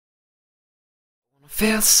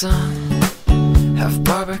Feel the sun, have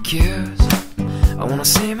barbecues. I wanna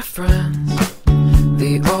see my friends,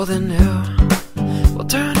 the old and new. We'll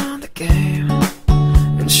turn on the game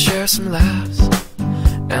and share some laughs,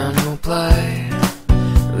 and we'll play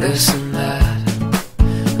this and that.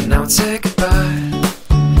 And now we'll say goodbye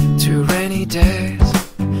to rainy days,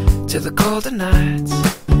 to the colder nights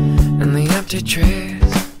and the empty trees.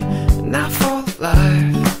 Now full of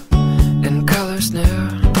life and colors new,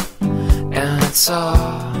 and it's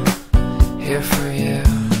all here for you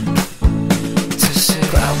to see.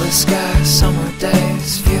 Cloudless skies, summer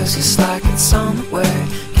days, feels just like it's on the way.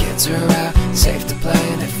 Kids are out, safe to play,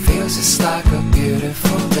 and it feels just like a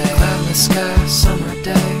beautiful day. Cloudless skies, summer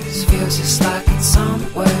days, feels just like it's on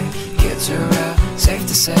the way. Kids are out, safe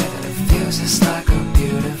to say that it feels just like a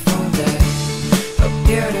beautiful day. A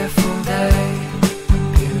beautiful day.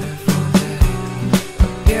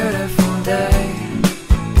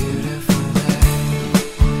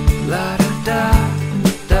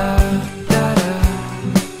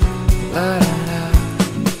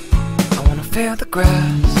 Feel the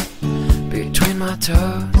grass between my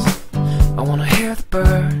toes. I wanna hear the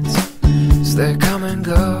birds as they come and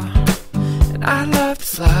go. And I'd love to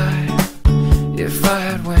fly if I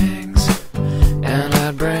had wings, and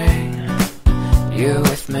I'd bring you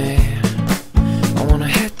with me. I wanna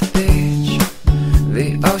hit the beach,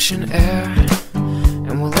 the ocean air,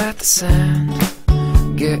 and we'll let the sand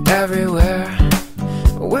get everywhere.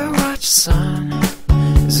 We'll watch the sun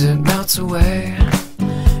as it melts away,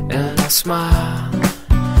 and I'll smile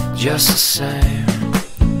just the same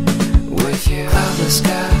with you. Cloudless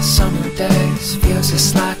skies, summer days, feels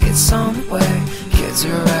just like it's on the way. Kids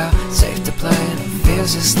are out, safe to play, and it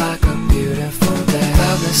feels just like a beautiful day.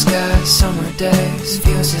 Cloudless skies, summer days,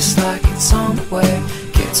 feels just like it's on the way.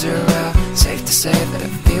 Kids are out, safe to say that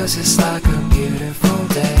it feels just like a beautiful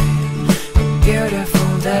day. A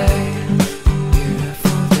beautiful day,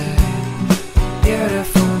 beautiful day,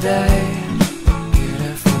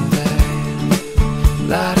 beautiful day.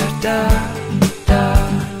 La da da da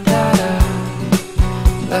da da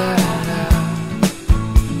la da da.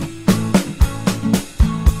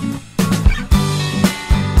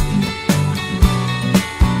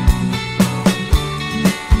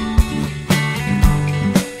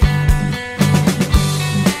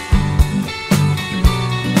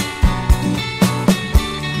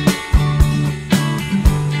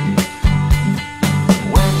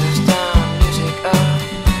 Windows down, music up,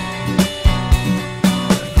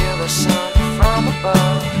 sun from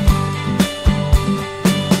above.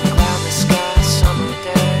 Cloudless sky, summer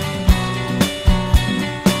day,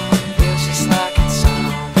 feels just like it's on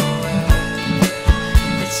the way.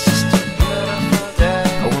 It's just a beautiful day.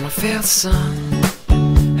 I wanna feel the sun,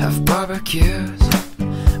 have barbecues.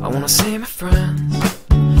 I wanna see my friends,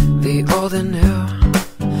 the old and new.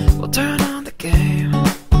 We'll turn on the game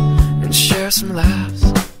and share some laughs,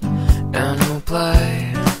 and we'll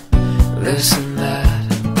play this and that.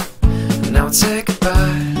 Now we'll say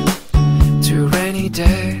goodbye to rainy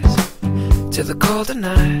days, to the colder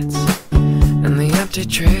nights and the empty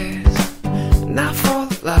trees. Now full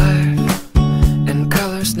of life and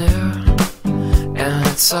colors new, and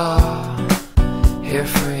it's all here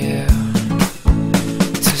for you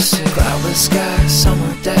to see. Cloudless skies,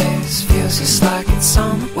 summer days, feels just like it's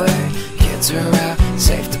on the way. Kids are out,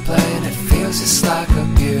 safe to play, and it feels just like a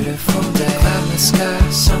beautiful day. Cloudless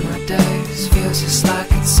skies, summer days, feels just like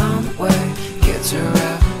it's on the way. Kids are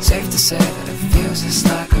out, safe to say that it feels just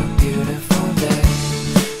like a beautiful day.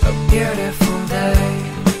 A beautiful day,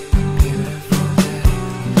 beautiful day,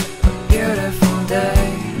 a beautiful day,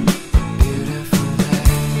 beautiful day.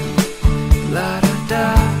 La da da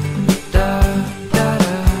da da da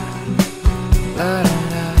la da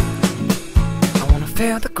da. I wanna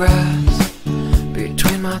feel the grass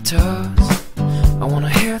between my toes. I wanna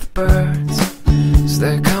hear the birds as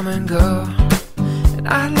they come and go. And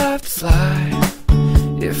I'd love to fly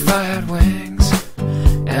if I had wings,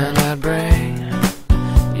 and I'd bring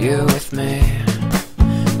you with me.